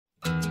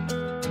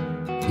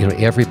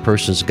every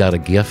person's got a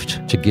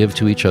gift to give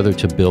to each other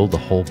to build the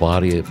whole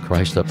body of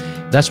Christ up.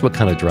 That's what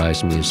kind of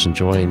drives me, is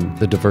enjoying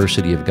the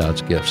diversity of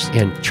God's gifts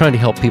and trying to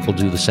help people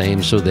do the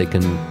same so they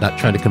can not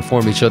try to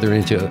conform each other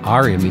into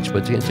our image,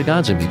 but into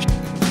God's image.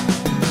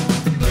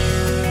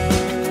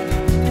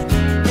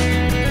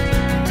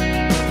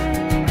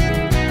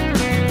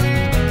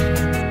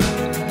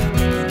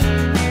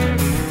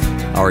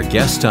 Our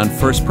guest on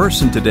First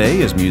Person today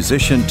is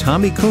musician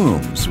Tommy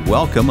Coombs.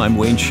 Welcome, I'm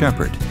Wayne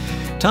Shepherd.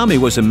 Tommy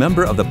was a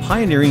member of the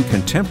pioneering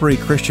contemporary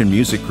Christian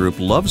music group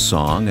Love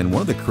Song and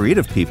one of the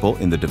creative people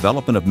in the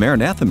development of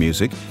Maranatha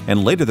music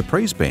and later the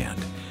Praise Band.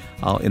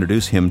 I'll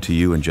introduce him to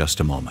you in just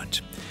a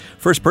moment.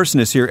 First Person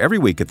is here every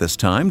week at this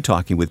time,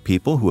 talking with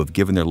people who have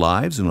given their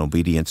lives in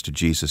obedience to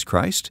Jesus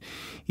Christ.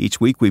 Each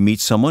week we meet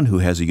someone who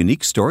has a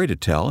unique story to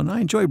tell, and I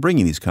enjoy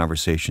bringing these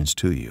conversations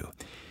to you.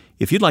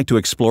 If you'd like to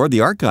explore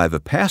the archive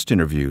of past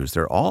interviews,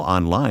 they're all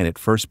online at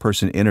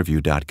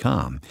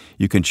firstpersoninterview.com.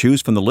 You can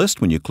choose from the list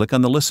when you click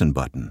on the Listen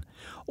button.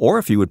 Or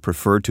if you would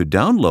prefer to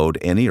download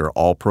any or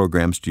all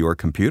programs to your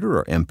computer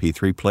or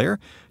MP3 player,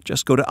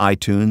 just go to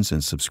iTunes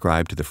and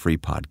subscribe to the free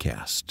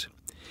podcast.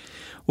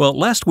 Well,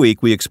 last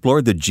week we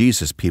explored the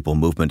Jesus People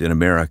movement in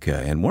America,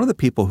 and one of the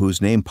people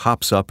whose name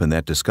pops up in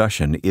that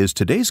discussion is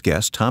today's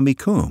guest, Tommy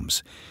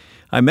Coombs.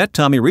 I met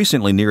Tommy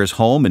recently near his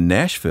home in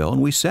Nashville,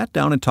 and we sat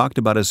down and talked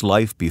about his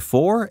life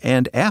before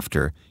and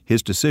after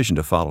his decision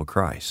to follow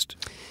Christ.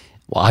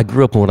 Well, I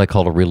grew up in what I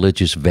call a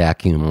religious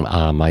vacuum.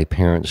 My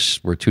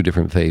parents were two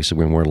different faiths, and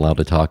we weren't allowed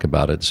to talk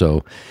about it.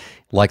 So,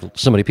 like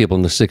so many people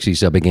in the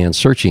 60s, I began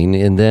searching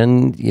and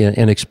then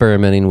and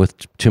experimenting with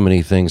too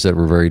many things that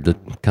were very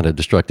kind of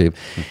destructive.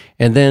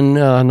 And then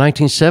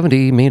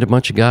 1970, me and a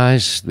bunch of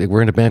guys, we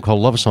were in a band called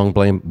Love Song,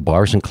 playing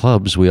bars and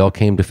clubs. We all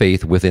came to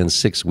faith within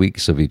 6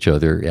 weeks of each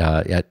other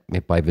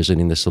by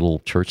visiting this little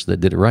church that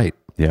did it right.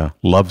 Yeah,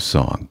 Love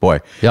Song.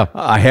 Boy, yeah.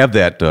 I have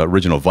that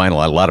original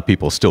vinyl. A lot of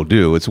people still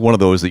do. It's one of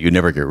those that you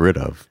never get rid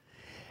of.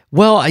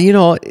 Well,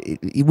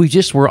 we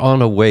just were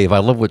on a wave. I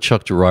love what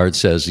Chuck Girard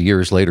says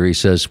years later. He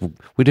says,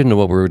 we didn't know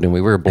what we were doing. We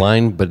were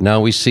blind, but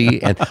now we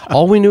see. And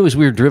all we knew is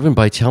we were driven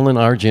by telling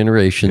our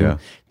generation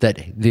that,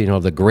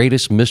 the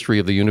greatest mystery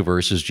of the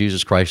universe is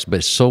Jesus Christ, but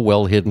it's so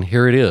well hidden.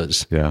 Here it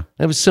is. Yeah.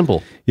 That was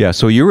simple. Yeah,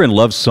 so you were in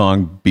Love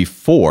Song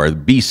before,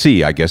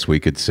 BC, I guess we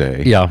could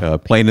say. Yeah.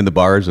 Playing in the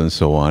bars and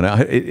so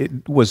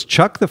on. Was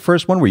Chuck the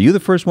first one? Were you the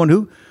first one?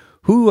 Who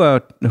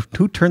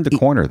turned the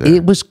corner there?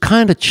 It was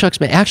kind of Chuck's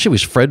man. Actually, it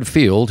was Fred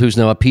Field, who's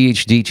now a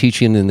PhD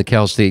teaching in the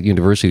Cal State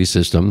University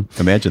system.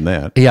 Imagine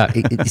that. Yeah.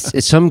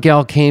 Some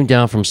gal came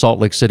down from Salt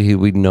Lake City who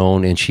we'd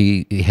known, and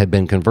she had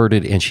been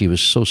converted, and she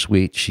was so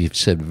sweet. She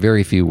said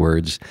very few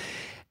words.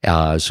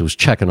 So was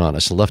checking on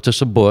us. Left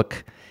us a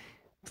book.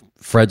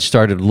 Fred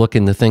started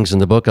looking the things in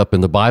the book up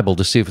in the Bible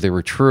to see if they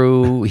were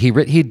true.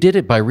 He did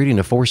it by reading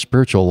a 4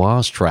 Spiritual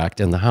Laws tract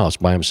in the house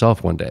by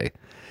himself one day.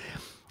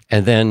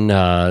 And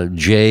then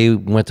Jay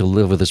went to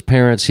live with his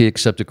parents. He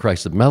accepted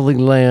Christ at Medley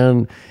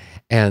Land,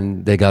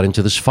 and they got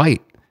into this fight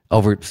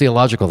over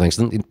theological things.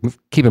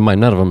 Keep in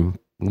mind, none of them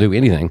knew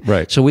anything.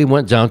 Right. So we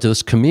went down to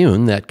this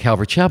commune that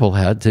Calvary Chapel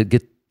had to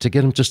get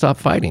him to stop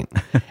fighting.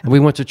 And we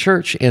went to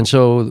church, and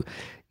so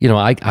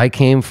I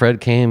came, Fred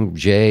came,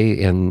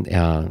 Jay, and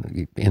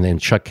then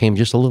Chuck came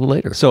just a little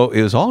later. So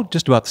it was all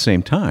just about the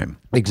same time.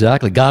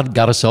 Exactly. God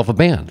got himself a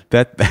band.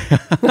 That's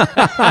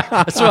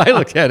why I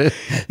look at it.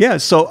 Yeah.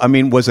 So,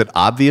 was it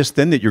obvious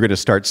then that you're going to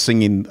start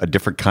singing a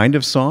different kind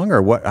of song,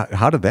 or what?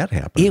 How did that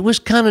happen? It was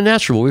kind of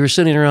natural. We were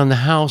sitting around the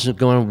house and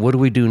going, what do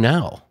we do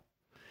now?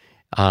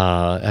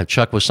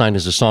 Chuck was signed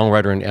as a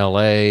songwriter in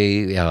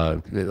L.A.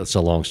 It's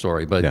a long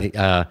story,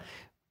 but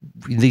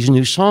these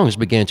new songs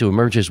began to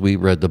emerge as we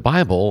read the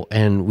Bible,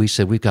 and we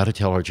said, we've got to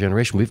tell our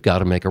generation, we've got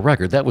to make a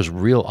record. That was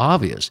real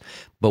obvious.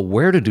 But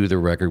where to do the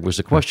record was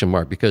a question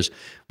mark, because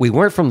we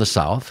weren't from the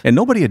South. And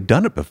nobody had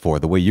done it before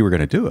the way you were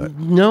going to do it.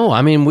 No,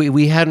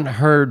 we hadn't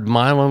heard.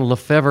 Mylon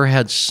Lefevre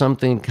had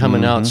something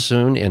coming out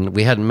soon, and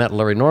we hadn't met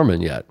Larry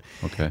Norman yet.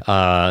 Okay.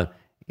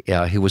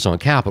 He was on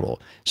Capitol.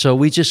 So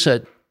we just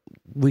said,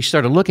 we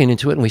started looking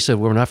into it, and we said,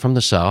 we're not from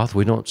the South.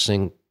 We don't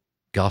sing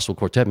gospel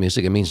quartet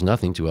music. It means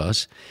nothing to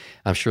us.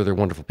 I'm sure they're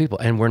wonderful people,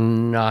 and we're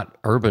not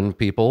urban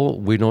people.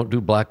 We don't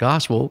do black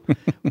gospel.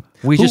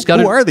 We just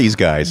got. Who are these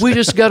guys? We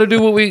just got to do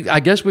what we.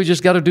 I guess we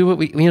just got to do what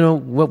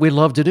we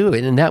love to do,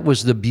 and that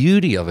was the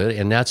beauty of it.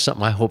 And that's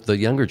something I hope the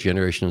younger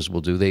generations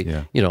will do.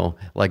 They,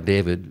 like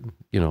David,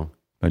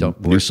 don't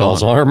wear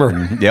Saul's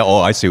armor. Yeah. Oh,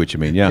 I see what you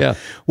mean. Yeah.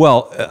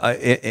 Well,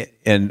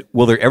 and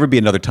will there ever be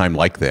another time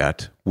like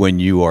that when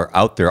you are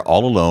out there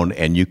all alone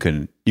and you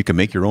can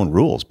make your own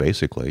rules?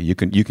 Basically, you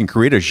can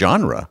create a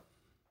genre.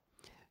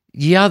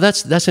 Yeah,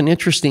 that's an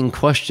interesting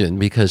question,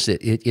 because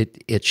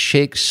it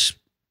shakes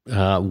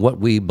what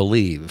we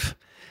believe.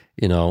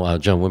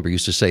 John Wimber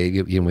used to say,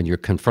 when you're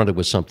confronted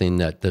with something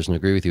that doesn't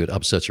agree with you, it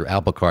upsets your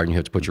apple cart, and you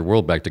have to put your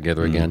world back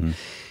together again.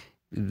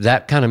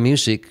 That kind of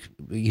music,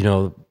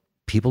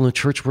 people in the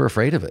church were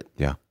afraid of it.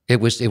 Yeah. It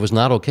was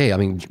not okay.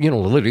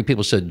 Literally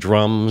people said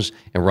drums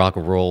and rock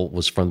and roll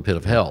was from the pit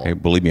of hell. Hey,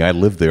 believe me, I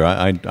lived there.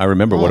 I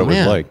remember what it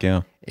was like,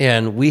 yeah.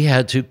 And we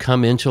had to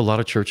come into a lot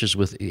of churches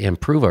and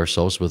prove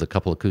ourselves with a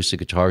couple acoustic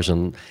guitars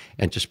and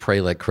just pray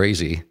like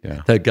crazy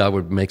that God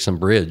would make some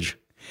bridge.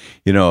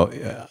 You know,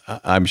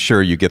 I'm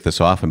sure you get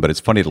this often, but it's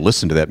funny to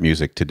listen to that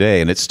music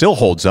today, and it still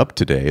holds up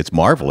today. It's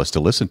marvelous to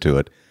listen to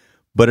it,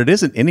 but it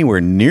isn't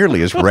anywhere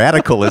nearly as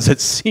radical as it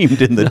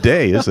seemed in the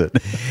day, is it?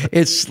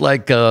 It's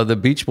like the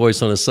Beach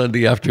Boys on a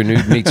Sunday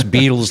afternoon meets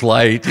Beatles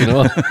Light, you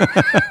know?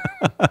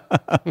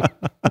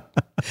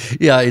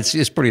 Yeah,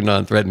 it's pretty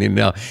non-threatening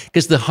now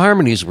because the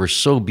harmonies were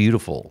so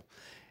beautiful.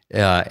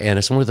 And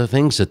it's one of the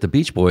things that the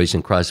Beach Boys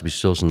and Crosby,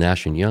 Stills, and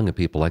Nash and Young and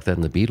people like that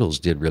and the Beatles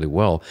did really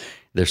well.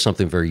 There's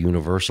something very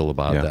universal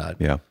about that.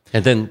 Yeah.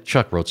 And then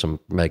Chuck wrote some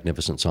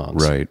magnificent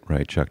songs.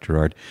 Right, Chuck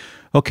Girard.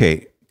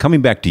 Okay,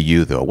 coming back to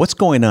you, though, what's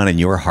going on in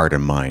your heart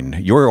and mind,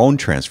 your own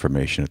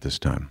transformation at this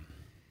time?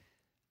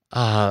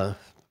 I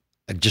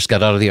just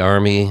got out of the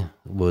Army,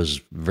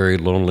 was very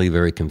lonely,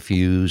 very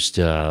confused,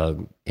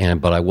 but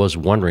I was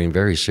wondering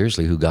very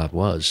seriously who God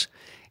was.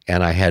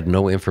 And I had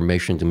no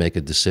information to make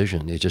a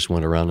decision. It just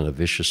went around in a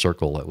vicious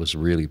circle that was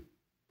really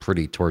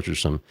pretty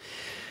torturesome.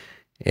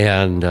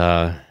 And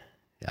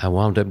I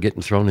wound up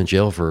getting thrown in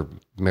jail for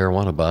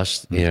marijuana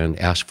bust and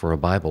asked for a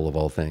Bible of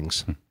all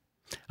things.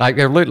 I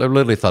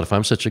literally thought, if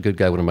I'm such a good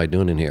guy, what am I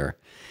doing in here?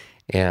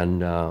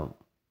 And, I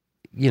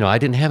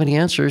didn't have any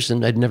answers,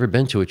 and I'd never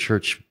been to a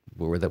church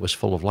that was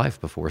full of life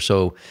before.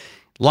 So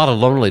a lot of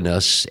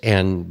loneliness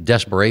and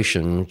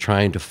desperation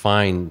trying to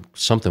find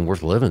something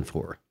worth living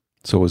for.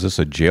 So was this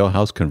a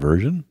jailhouse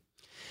conversion?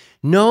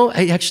 No,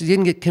 I actually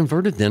didn't get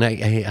converted then.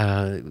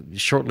 I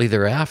shortly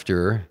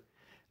thereafter,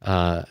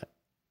 I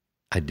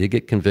did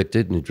get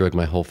convicted and drug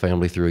my whole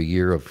family through a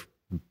year of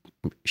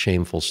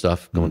shameful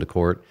stuff, going to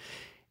court.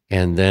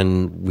 And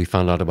then we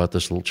found out about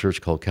this little church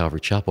called Calvary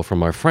Chapel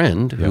from our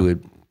friend who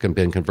had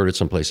been converted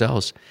someplace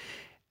else.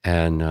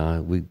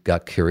 And we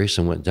got curious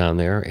and went down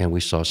there, and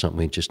we saw something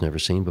we'd just never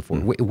seen before,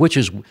 which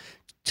is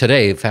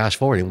today, fast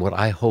forwarding, what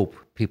I hope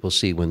people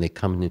see when they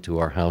come into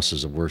our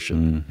houses of worship.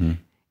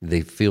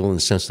 They feel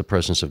and sense the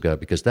presence of God,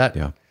 because that,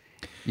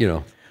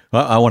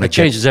 it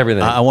changes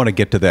everything. I want to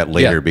get to that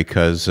later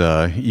because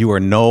you are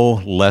no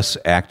less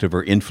active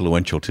or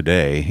influential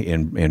today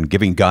in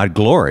giving God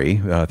glory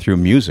through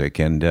music.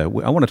 And I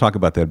want to talk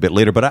about that a bit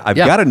later, but I've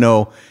got to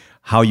know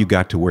how you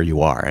got to where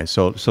you are.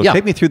 So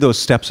take me through those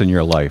steps in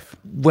your life.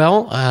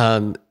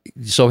 Well,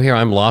 so here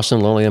I'm lost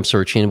and lonely, I'm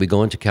searching, and we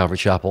go into Calvary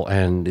Chapel,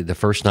 and the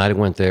first night I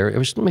went there, it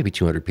was maybe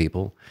 200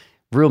 people,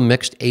 real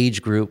mixed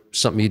age group,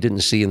 something you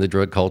didn't see in the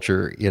drug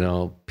culture,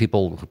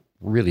 people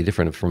really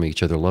different from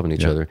each other, loving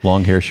each other.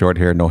 Long hair, short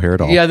hair, no hair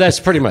at all. Yeah, that's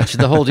pretty much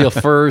the whole deal,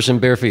 furs and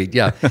bare feet,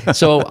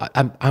 So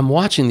I'm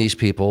watching these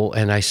people,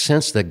 and I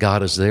sense that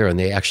God is there, and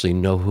they actually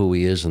know who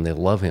He is, and they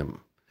love Him.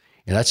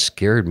 And that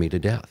scared me to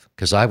death,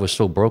 because I was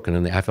so broken,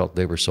 and I felt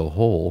they were so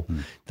whole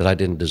that I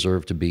didn't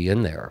deserve to be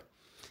in there.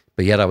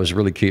 But yet I was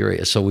really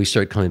curious. So we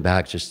started coming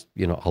back just,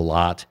 a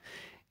lot.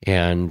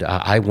 And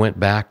I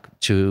went back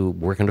to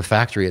work in a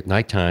factory at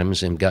night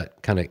times and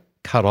got kind of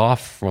cut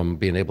off from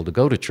being able to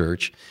go to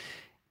church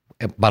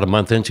about a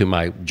month into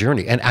my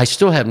journey. And I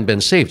still hadn't been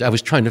saved. I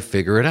was trying to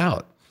figure it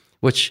out,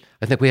 which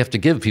I think we have to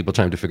give people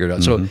time to figure it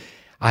out. So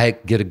I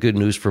get a good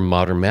news from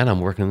Modern Man.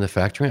 I'm working in the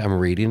factory. I'm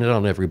reading it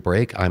on every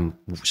break. I'm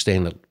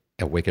staying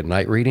awake at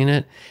night reading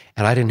it.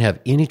 And I didn't have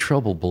any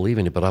trouble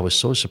believing it, but I was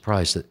so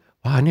surprised that,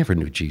 wow, I never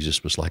knew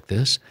Jesus was like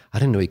this. I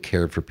didn't know He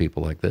cared for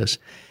people like this.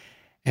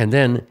 And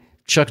then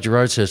Chuck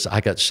Girard says,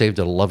 I got saved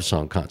at a Love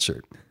Song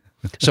concert.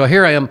 So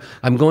here I am.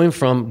 I'm going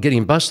from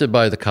getting busted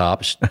by the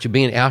cops to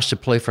being asked to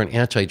play for an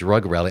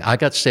anti-drug rally. I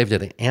got saved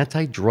at an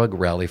anti-drug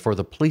rally for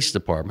the police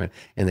department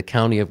in the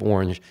county of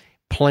Orange,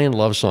 playing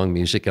love song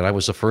music, and I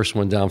was the first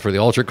one down for the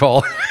altar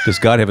call. Does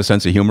God have a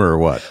sense of humor or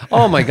what?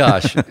 Oh my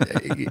gosh.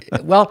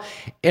 Well,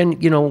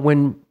 and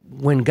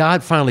when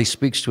God finally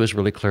speaks to us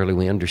really clearly,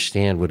 we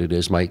understand what it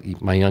is. My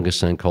youngest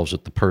son calls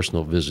it the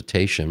personal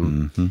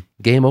visitation.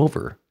 Game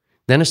over.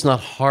 Then it's not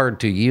hard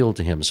to yield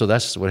to Him. So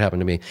that's what happened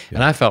to me. Yeah.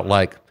 And I felt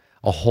like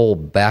a whole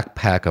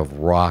backpack of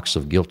rocks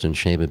of guilt and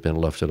shame had been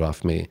lifted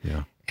off me.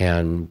 Yeah.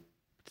 And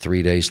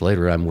 3 days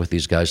later, I'm with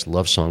these guys,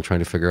 Love Song, trying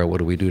to figure out what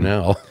do we do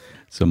now.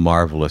 It's a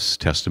marvelous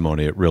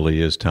testimony. It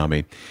really is,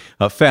 Tommy.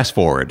 Fast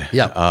forward.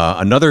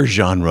 Another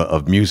genre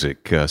of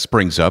music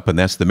springs up, and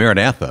that's the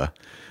Maranatha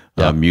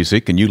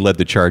music, and you led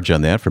the charge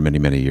on that for many,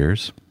 many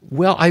years.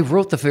 Well, I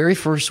wrote the very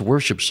first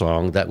worship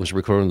song that was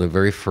recorded on the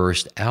very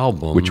first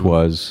album. Which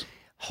was?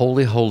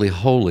 Holy, Holy,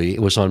 Holy.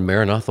 It was on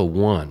Maranatha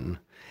 1.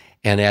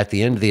 And at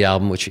the end of the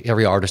album, which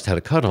every artist had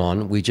a cut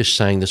on, we just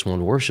sang this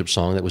one worship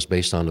song that was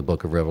based on the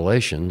book of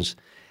Revelations.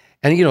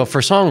 And,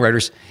 for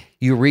songwriters,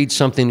 you read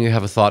something, you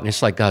have a thought, and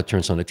it's like God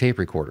turns on a tape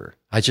recorder.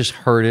 I just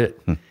heard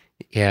it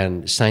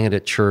and sang it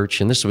at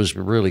church. And this was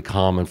really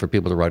common for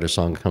people to write a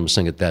song, come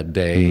sing it that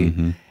day.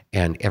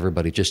 And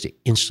everybody just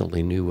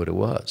instantly knew what it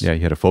was. Yeah,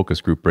 you had a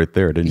focus group right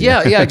there, didn't you?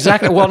 Yeah,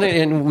 exactly. Well,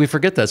 and we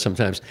forget that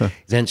sometimes.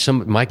 Then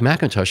Mike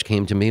McIntosh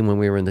came to me when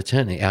we were in the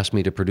tent, and he asked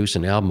me to produce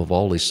an album of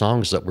all these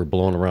songs that were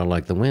blown around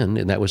like the wind,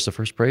 and that was the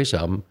first praise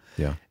album.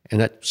 Yeah. And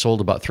that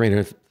sold about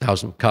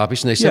 300,000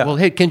 copies. And they said, Yeah. well,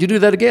 hey, can you do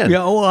that again? Yeah,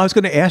 well, I was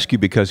going to ask you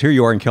because here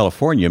you are in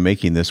California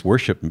making this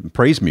worship and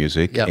praise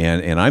music, Yep.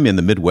 and I'm in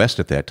the Midwest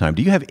at that time.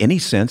 Do you have any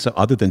sense,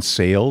 other than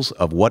sales,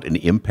 of what an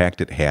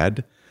impact it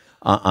had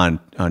on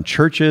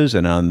churches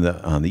and on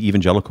the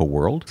evangelical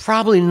world?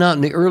 Probably not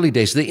in the early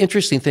days. The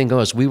interesting thing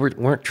was we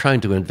weren't trying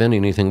to invent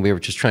anything. We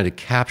were just trying to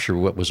capture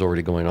what was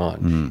already going on.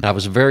 And I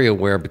was very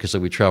aware because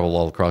we traveled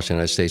all across the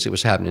United States. It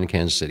was happening in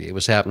Kansas City. It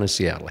was happening in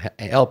Seattle,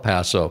 El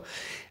Paso,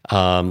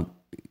 and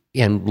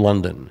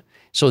London.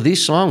 So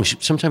these songs,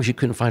 sometimes you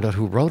couldn't find out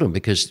who wrote them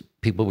because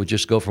people would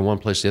just go from one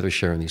place to the other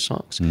sharing these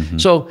songs.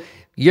 So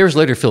years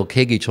later, Phil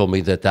Keaggy told me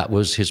that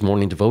was his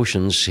morning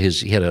devotions.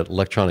 He had an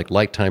electronic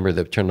light timer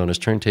that turned on his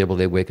turntable.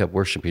 They'd wake up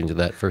worshiping to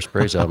that First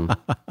Praise album.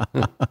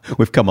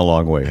 We've come a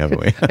long way,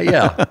 haven't we?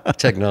 Yeah,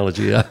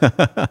 technology, yeah.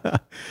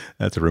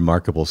 That's a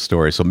remarkable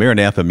story. So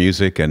Maranatha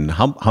Music, and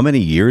how many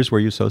years were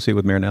you associated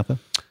with Maranatha?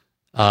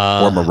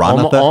 Or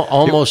Maranatha?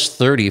 Almost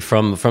 30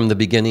 from the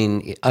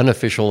beginning.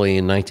 Unofficially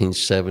in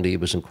 1970, it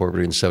was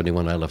incorporated in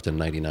 71. I left in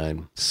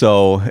 99.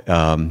 So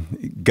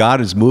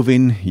God is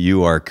moving,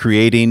 you are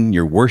creating,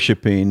 you're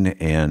worshiping,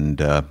 and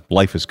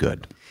life is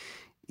good.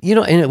 You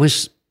know, and it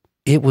was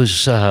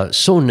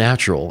so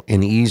natural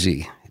and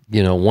easy.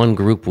 You know, one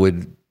group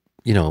would,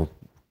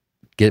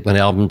 get an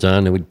album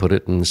done and we'd put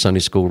it in the Sunday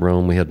school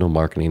room. We had no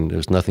marketing. There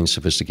was nothing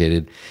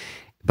sophisticated.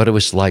 But it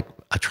was like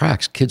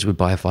tracks. Kids would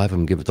buy 5 of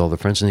them, give it to all their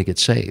friends, and they get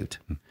saved,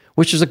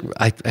 which is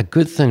a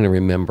good thing to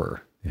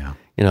remember. Yeah.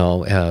 Keep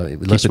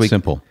it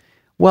simple.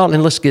 Well,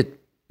 and let's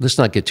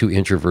not get too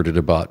introverted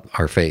about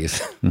our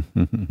faith.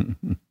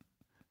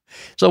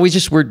 So we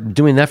just were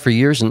doing that for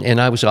years,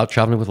 and I was out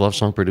traveling with Love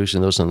Song,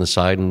 producing those on the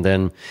side, and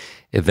then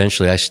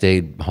eventually I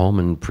stayed home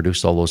and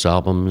produced all those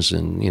albums,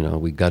 and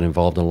we got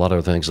involved in a lot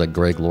of things like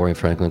Greg Laurie,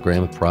 Franklin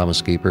Graham,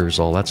 Promise Keepers,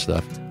 all that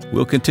stuff.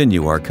 We'll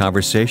continue our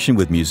conversation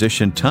with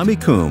musician Tommy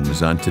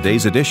Coombs on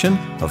today's edition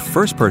of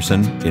First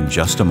Person in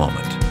just a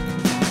moment.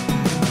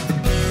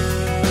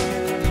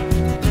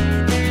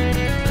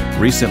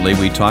 Recently,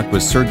 we talked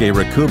with Sergei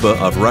Rakuba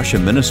of Russia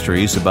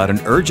Ministries about an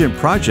urgent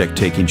project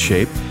taking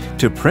shape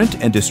to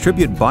print and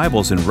distribute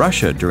Bibles in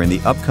Russia during the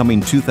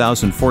upcoming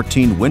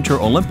 2014 Winter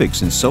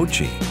Olympics in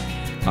Sochi.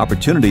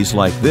 Opportunities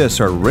like this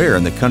are rare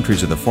in the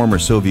countries of the former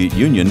Soviet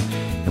Union,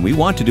 and we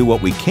want to do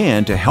what we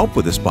can to help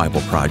with this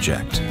Bible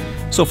project.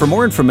 So for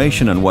more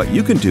information on what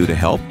you can do to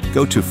help,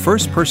 go to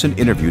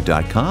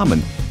firstpersoninterview.com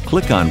and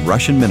click on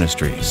Russian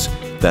Ministries.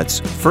 That's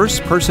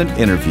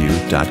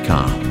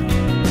firstpersoninterview.com.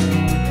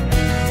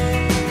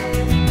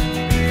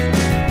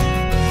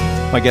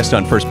 My guest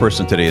on First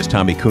Person today is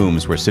Tommy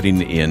Coombs. We're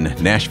sitting in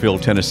Nashville,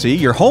 Tennessee.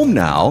 You're home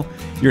now.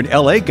 You're an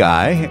LA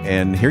guy,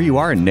 and here you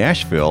are in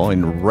Nashville,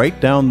 and right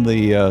down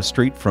the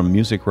street from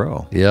Music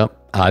Row. Yep.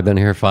 I've been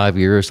here 5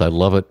 years. I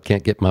love it.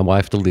 Can't get my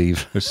wife to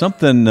leave. There's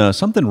something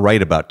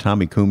right about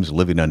Tommy Coombs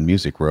living on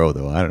Music Row,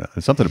 though. I don't know.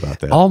 There's something about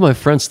that. All my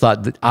friends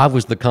thought that I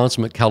was the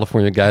consummate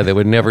California guy that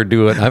would never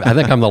do it. I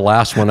think I'm the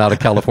last one out of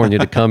California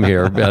to come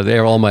here.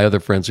 All my other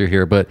friends are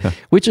here, but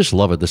we just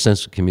love it. The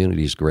sense of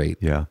community is great.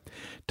 Yeah.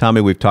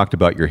 Tommy, we've talked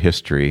about your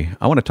history.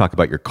 I want to talk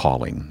about your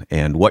calling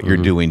and what you're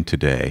doing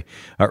today.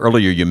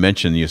 Earlier, you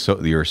mentioned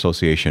your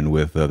association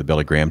with the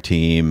Billy Graham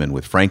team and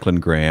with Franklin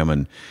Graham,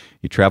 and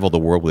you travel the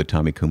world with the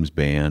Tommy Coombs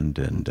Band.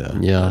 And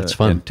yeah, it's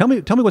fun. And tell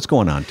me what's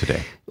going on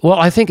today. Well,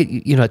 I think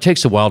it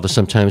takes a while to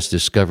sometimes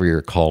discover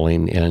your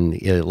calling, and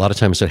a lot of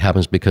times it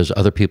happens because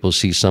other people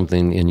see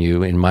something in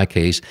you. In my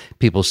case,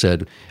 people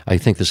said, "I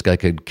think this guy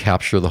could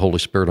capture the Holy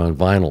Spirit on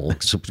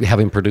vinyl," so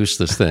having produced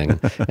this thing,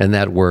 and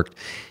that worked.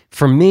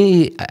 For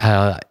me,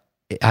 I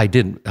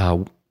did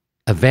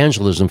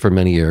evangelism for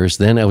many years.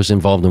 Then I was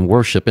involved in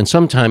worship, and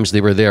sometimes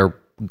they were there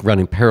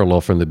running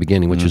parallel from the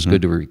beginning, which is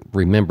good to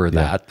remember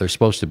that. They're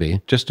supposed to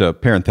be. Just a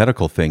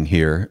parenthetical thing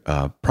here,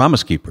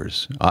 Promise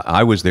Keepers.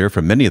 I was there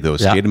for many of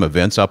those Stadium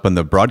events up in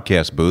the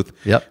broadcast booth,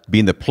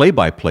 being the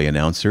play-by-play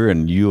announcer,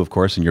 and you, of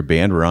course, and your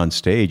band were on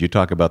stage. You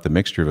talk about the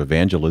mixture of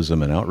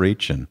evangelism and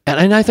outreach. And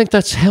I think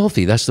that's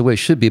healthy. That's the way it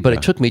should be. But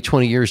it took me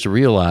 20 years to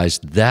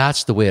realize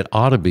that's the way it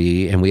ought to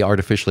be, and we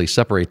artificially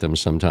separate them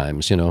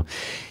sometimes,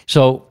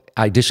 So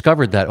I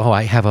discovered that,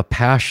 I have a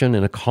passion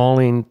and a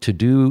calling to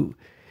do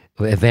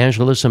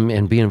evangelism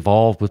and be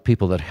involved with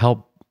people that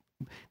help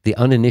the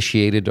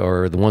uninitiated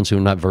or the ones who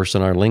are not versed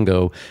in our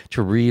lingo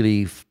to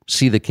really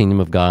see the kingdom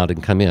of God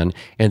and come in.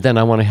 And then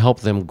I want to help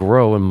them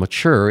grow and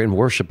mature, and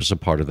worship is a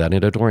part of that,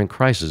 and adoring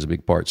Christ is a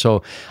big part.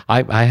 So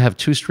I have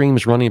two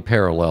streams running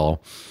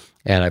parallel,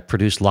 and I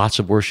produced lots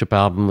of worship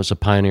albums, a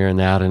pioneer in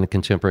that and in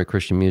contemporary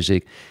Christian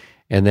music.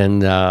 And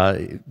then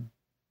I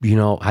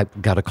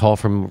got a call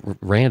from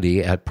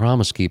Randy at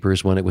Promise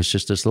Keepers when it was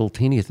just this little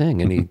teeny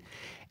thing, and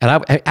And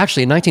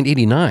actually, in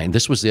 1989,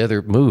 this was the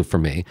other move for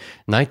me.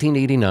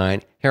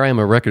 1989, here I am,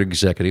 a record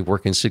executive,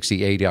 working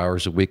 68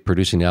 hours a week,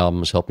 producing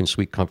albums, helping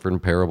Sweet Comfort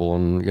and Parable,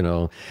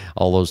 and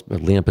all those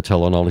Liam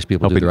Patel and all these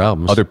people do their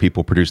albums. Other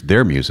people produce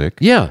their music.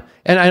 Yeah,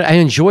 and I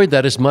enjoyed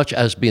that as much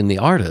as being the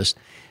artist,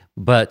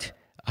 but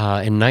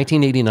In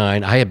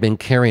 1989, I had been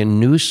carrying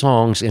new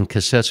songs and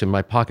cassettes in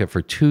my pocket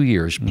for 2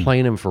 years,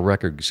 playing them for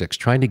record execs,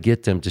 trying to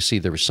get them to see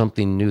there was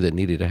something new that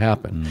needed to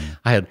happen.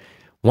 I had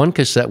one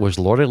cassette was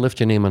Lord, I Lift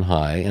Your Name on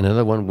High, and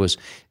another one was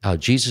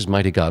Jesus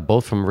Mighty God,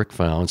 both from Rick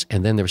Founds,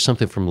 and then there was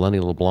something from Lenny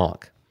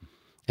LeBlanc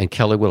and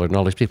Kelly Willard and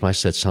all these people. I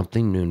said,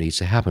 something new needs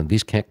to happen.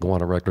 These can't go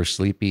on a regular,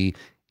 sleepy,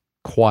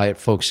 quiet,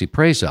 folksy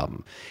praise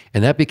album.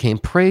 And that became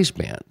Praise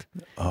Band.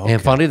 Okay.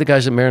 And finally the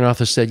guys at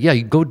Maranatha said, yeah,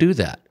 you go do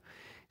that.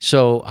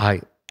 So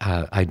I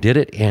did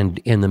it, and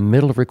in the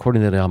middle of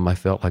recording that album, I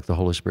felt like the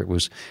Holy Spirit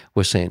was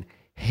saying,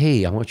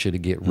 hey, I want you to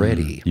get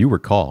ready. You were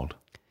called.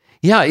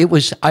 Yeah, it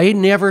was. I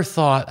never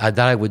thought that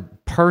I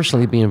would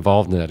personally be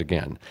involved in that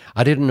again.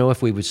 I didn't know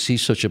if we would see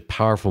such a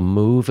powerful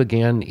move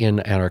again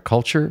in our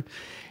culture.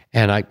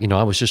 And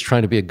I was just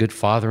trying to be a good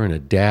father and a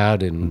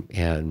dad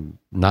and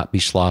not be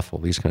slothful,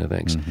 these kind of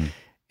things.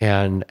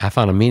 And I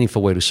found a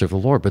meaningful way to serve the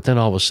Lord. But then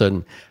all of a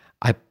sudden,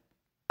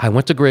 I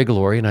went to Greg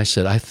Laurie and I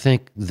said, I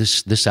think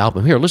this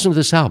album, here, listen to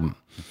this album.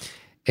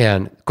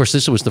 And of course,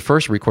 this was the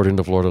first recording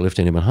of Lord, I Lift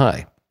Your Name on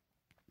High.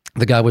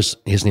 The guy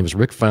his name was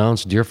Rick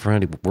Founds, dear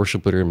friend,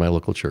 worship leader in my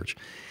local church.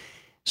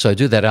 So I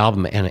do that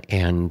album,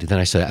 and then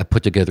I said, I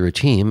put together a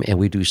team, and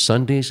we do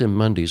Sundays and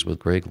Mondays with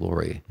Greg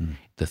Laurie.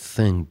 The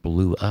thing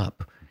blew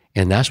up.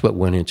 And that's what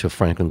went into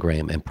Franklin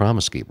Graham and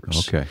Promise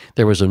Keepers. Okay.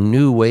 There was a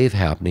new wave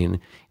happening.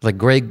 Like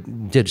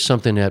Greg did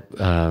something at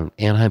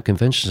Anaheim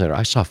Convention Center.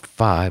 I saw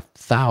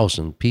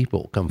 5,000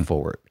 people come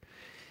forward.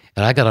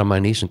 And I got on my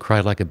knees and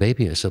cried like a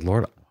baby. I said,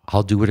 Lord,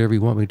 I'll do whatever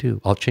you want me to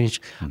do. I'll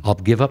change. I'll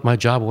give up my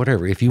job,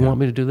 whatever. If you want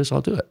me to do this, I'll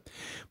do it.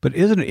 But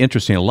isn't it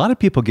interesting? A lot of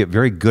people get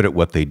very good at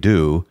what they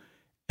do,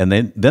 and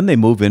then they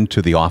move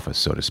into the office,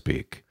 so to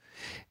speak.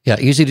 Yeah,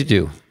 easy to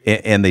do.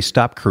 And they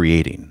stop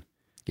creating.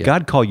 Yeah.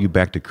 God called you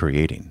back to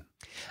creating.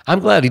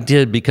 I'm glad he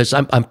did, because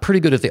I'm pretty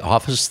good at the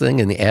office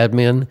thing and the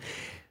admin,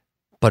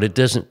 but it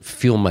doesn't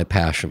fuel my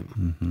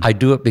passion. I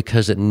do it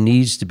because it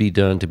needs to be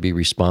done to be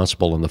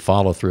responsible in the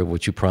follow-through of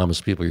what you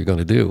promise people you're going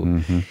to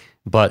do.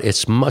 But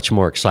it's much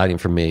more exciting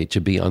for me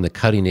to be on the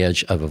cutting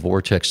edge of a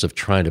vortex of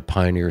trying to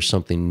pioneer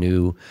something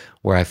new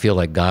where I feel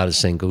like God is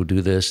saying, go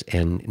do this,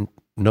 and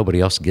nobody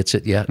else gets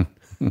it yet.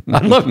 I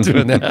love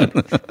doing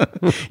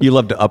that. You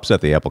love to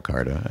upset the apple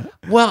cart, huh?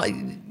 Well,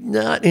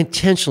 not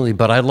intentionally,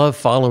 but I love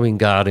following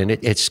God, and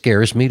it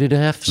scares me to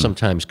death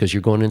sometimes because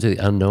you're going into the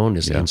unknown,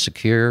 it's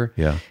insecure.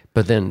 Yeah.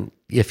 But then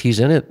if he's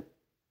in it,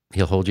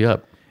 he'll hold you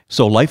up.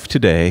 So life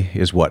today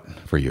is what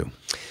for you?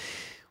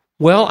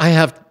 Well, I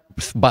have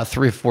about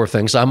 3 or 4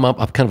 things. I'm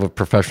kind of a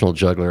professional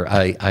juggler.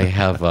 I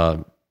have,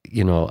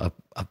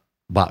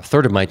 about a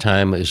third of my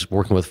time is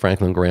working with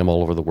Franklin Graham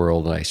all over the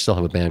world, and I still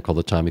have a band called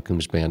the Tommy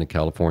Coombs Band in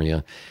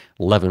California.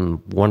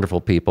 11 wonderful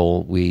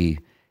people. We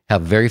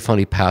have very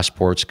funny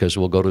passports because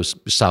we'll go to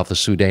South of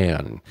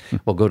Sudan,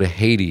 we'll go to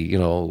Haiti,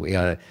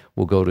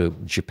 we'll go to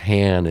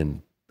Japan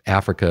and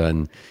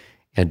Africa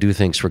and do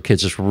things for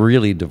kids. It's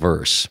really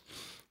diverse.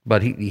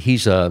 But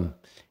he's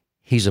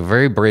a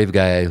very brave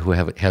guy who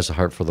has a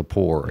heart for the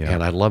poor. Yeah.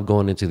 And I love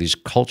going into these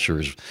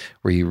cultures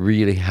where you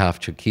really have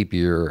to keep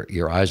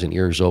your eyes and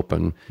ears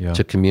open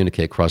to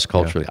communicate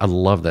cross-culturally. Yeah. I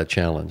love that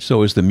challenge.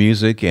 So is the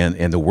music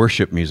and the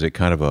worship music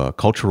kind of a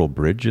cultural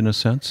bridge in a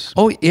sense?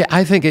 Oh, yeah,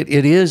 I think it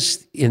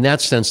is, in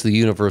that sense, the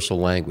universal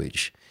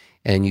language.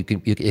 And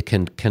it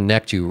can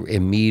connect you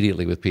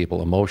immediately with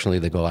people. Emotionally,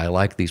 they go, I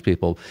like these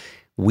people.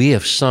 We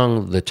have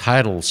sung the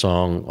title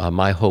song,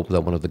 My Hope,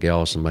 that one of the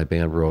gals in my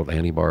band wrote,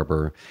 Annie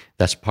Barber.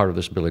 That's part of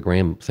this Billy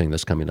Graham thing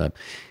that's coming up,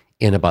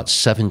 in about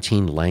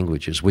 17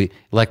 languages.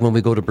 Like when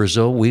we go to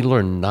Brazil, we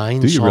learn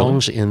 9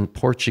 songs in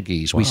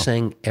Portuguese. Wow. We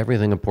sang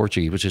everything in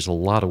Portuguese, which is a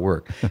lot of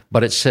work.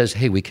 But it says,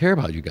 hey, we care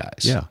about you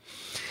guys. Yeah.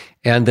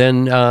 And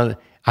then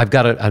I've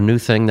got a new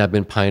thing that I've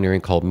been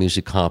pioneering called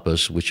Music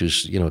Compass, which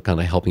is kind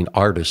of helping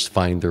artists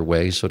find their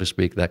way, so to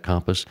speak, that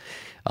compass.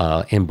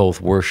 In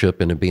both worship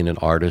and in being an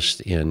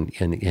artist, in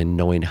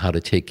knowing how to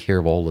take care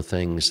of all the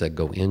things that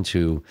go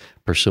into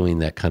pursuing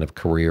that kind of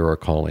career or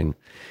calling.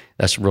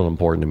 That's real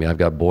important to me. I've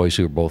got boys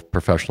who are both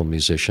professional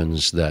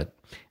musicians and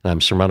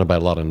I'm surrounded by a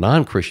lot of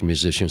non-Christian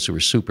musicians who are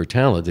super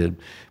talented,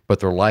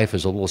 but their life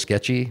is a little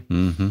sketchy.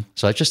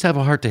 So I just have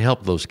a heart to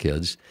help those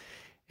kids.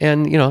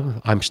 And,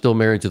 I'm still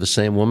married to the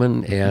same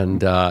woman. And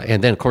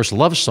then, of course,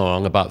 Love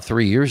Song, about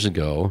 3 years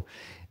ago,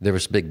 there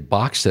was a big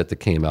box set that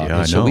came out.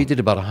 And so we did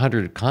about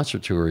 100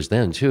 concert tours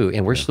then, too.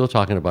 And we're still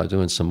talking about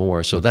doing some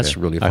more. So that's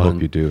really fun. I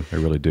hope you do. I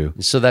really do.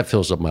 So that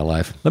fills up my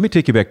life. Let me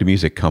take you back to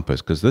Music Compass,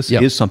 because this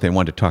is something I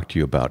wanted to talk to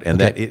you about. And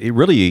that it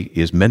really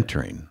is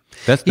mentoring.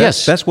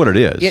 That's what it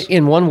is.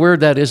 In one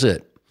word, that is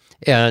it.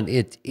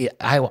 And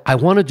I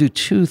want to do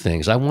 2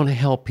 things. I want to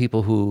help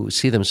people who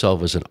see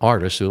themselves as an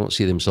artist, who don't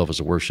see themselves as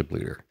a worship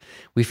leader.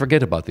 We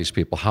forget about these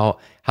people, how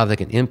they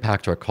can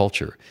impact our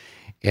culture.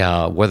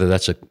 Whether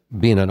that's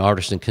being an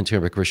artist in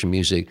contemporary Christian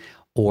music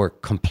or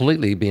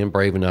completely being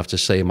brave enough to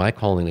say, my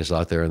calling is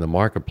out there in the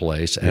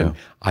marketplace, and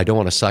I don't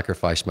want to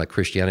sacrifice my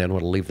Christianity. I don't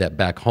want to leave that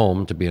back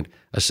home to be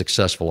a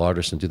successful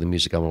artist and do the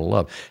music I want to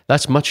love.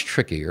 That's much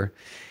trickier.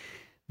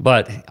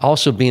 But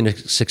also being a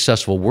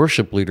successful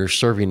worship leader,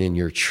 serving in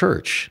your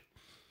church.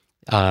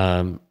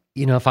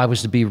 If I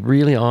was to be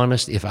really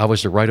honest, if I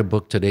was to write a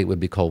book today, it would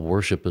be called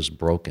Worship is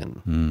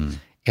Broken.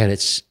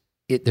 And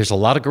there's a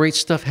lot of great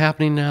stuff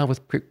happening now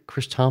with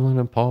Chris Tomlin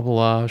and Paul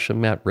Balash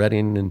and Matt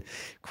Redding and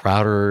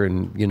Crowder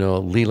and,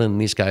 Leland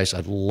and these guys.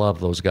 I love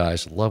those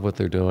guys. I love what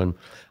they're doing.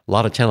 A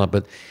lot of talent.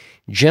 But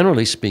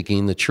generally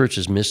speaking, the church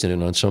is missing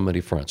it on so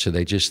many fronts. So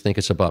they just think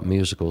it's about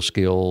musical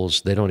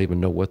skills. They don't even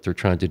know what they're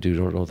trying to do. They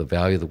don't know the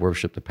value of the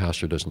worship. The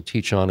pastor doesn't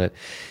teach on it.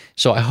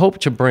 So I hope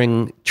to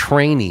bring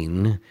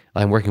training.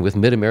 I'm working with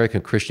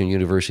Mid-American Christian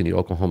University in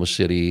Oklahoma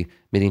City,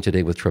 meeting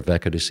today with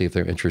Trevecca to see if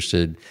they're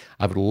interested.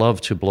 I would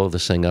love to blow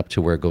this thing up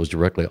to where it goes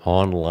directly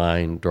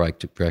online,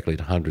 directly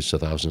to hundreds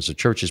of thousands of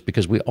churches,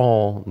 because we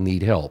all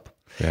need help.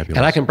 Fabulous.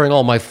 And I can bring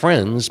all my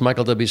friends,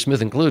 Michael W.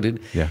 Smith included,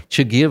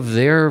 to give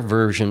their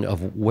version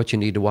of what you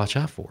need to watch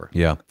out for.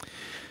 Yeah.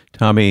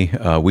 Tommy,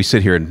 we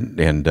sit here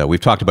and we've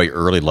talked about your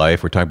early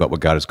life. We're talking about what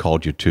God has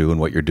called you to and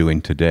what you're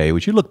doing today.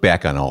 Would you look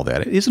back on all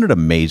that? Isn't it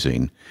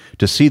amazing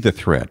to see the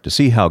thread, to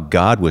see how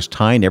God was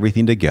tying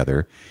everything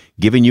together,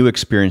 giving you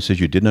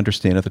experiences you didn't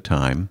understand at the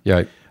time?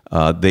 Yeah.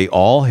 They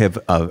all have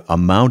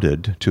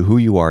amounted to who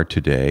you are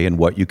today and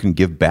what you can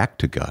give back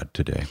to God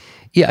today.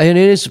 Yeah, and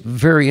it is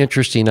very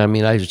interesting. I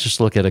mean, I just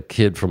look at a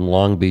kid from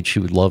Long Beach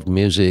who loved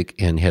music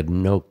and had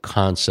no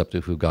concept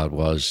of who God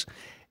was,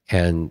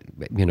 and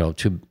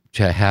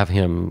to have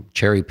him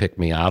cherry pick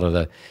me out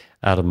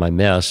of my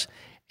mess,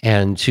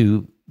 and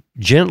to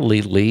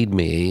gently lead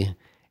me,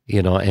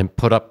 and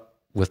put up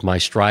with my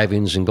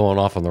strivings and going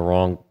off on the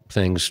wrong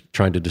things,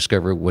 trying to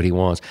discover what he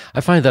wants. I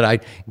find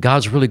that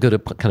God's really good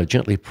at kind of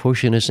gently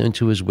pushing us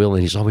into his will,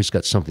 and he's always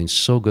got something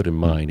so good in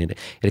mind. And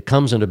it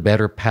comes in a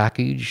better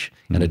package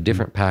and a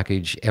different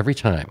package every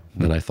time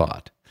than I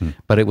thought.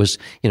 But it was,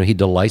 he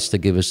delights to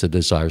give us the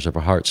desires of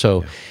our heart.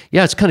 So,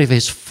 it's kind of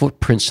his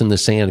footprints in the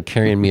sand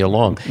carrying me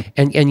along.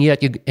 And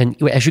yet,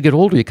 as you get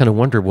older, you kind of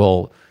wonder,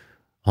 well,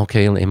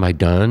 okay, am I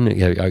done? Do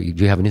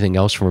you have anything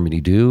else for me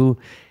to do?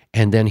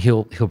 And then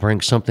he'll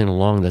bring something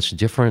along that's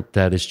different,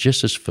 that is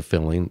just as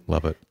fulfilling.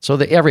 Love it. So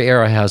that every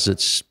era has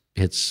its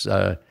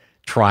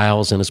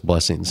trials and its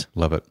blessings.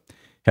 Love it.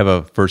 Have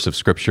a verse of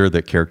scripture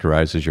that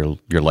characterizes your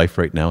life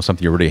right now,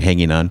 something you're really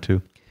hanging on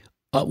to?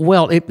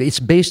 Well,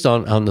 it's based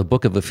on the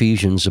book of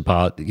Ephesians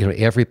about,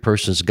 every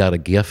person's got a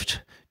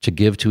gift to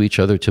give to each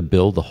other to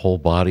build the whole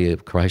body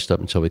of Christ up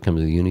until we come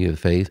to the unity of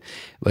faith.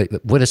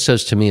 What it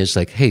says to me is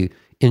like, hey,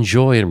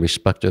 enjoy and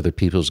respect other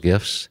people's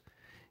gifts.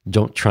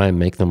 Don't try and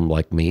make them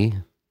like me.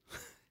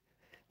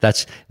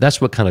 That's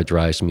what kind of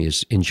drives me,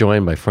 is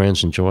enjoying my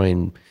friends,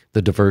 enjoying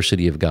the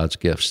diversity of God's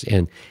gifts,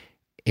 and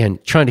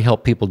trying to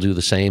help people do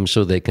the same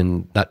so they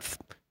can not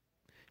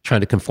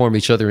trying to conform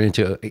each other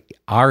into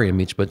our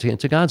image, but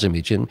into God's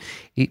image. And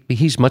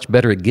he's much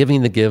better at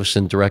giving the gifts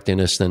and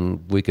directing us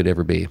than we could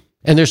ever be.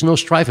 And there's no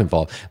strife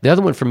involved. The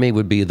other one for me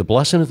would be the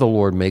blessing of the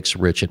Lord makes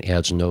rich and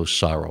adds no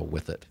sorrow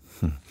with it.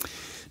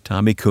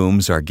 Tommy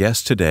Coombs, our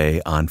guest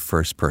today on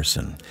First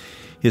Person.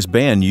 His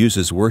band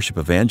uses worship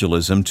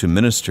evangelism to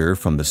minister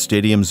from the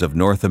stadiums of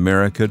North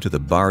America to the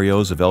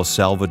barrios of El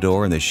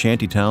Salvador and the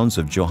shantytowns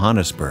of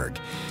Johannesburg.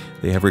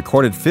 They have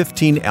recorded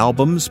 15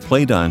 albums,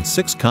 played on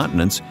 6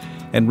 continents,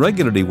 and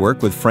regularly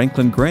work with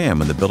Franklin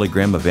Graham and the Billy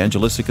Graham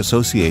Evangelistic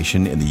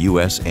Association in the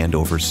U.S. and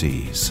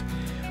overseas.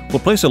 We'll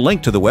place a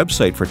link to the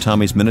website for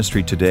Tommy's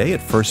ministry today at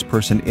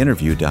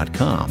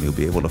firstpersoninterview.com. You'll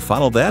be able to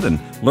follow that and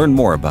learn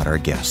more about our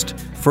guest,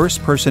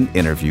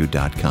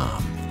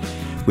 firstpersoninterview.com.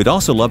 We'd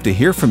also love to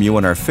hear from you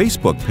on our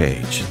Facebook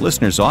page.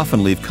 Listeners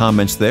often leave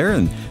comments there,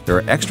 and there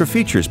are extra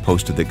features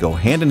posted that go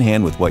hand in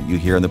hand with what you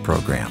hear in the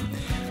program.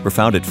 We're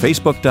found at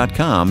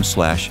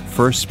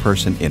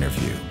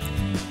facebook.com/firstpersoninterview.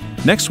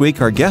 Next week,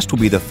 our guest will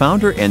be the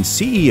founder and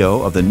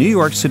CEO of the New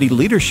York City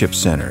Leadership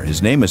Center.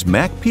 His name is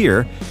Mac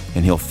Peer,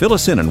 and he'll fill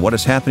us in on what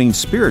is happening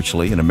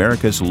spiritually in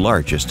America's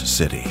largest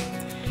city.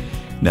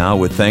 Now,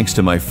 with thanks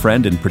to my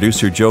friend and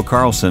producer Joe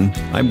Carlson,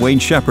 I'm Wayne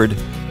Shepherd.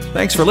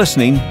 Thanks for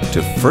listening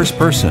to First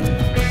Person.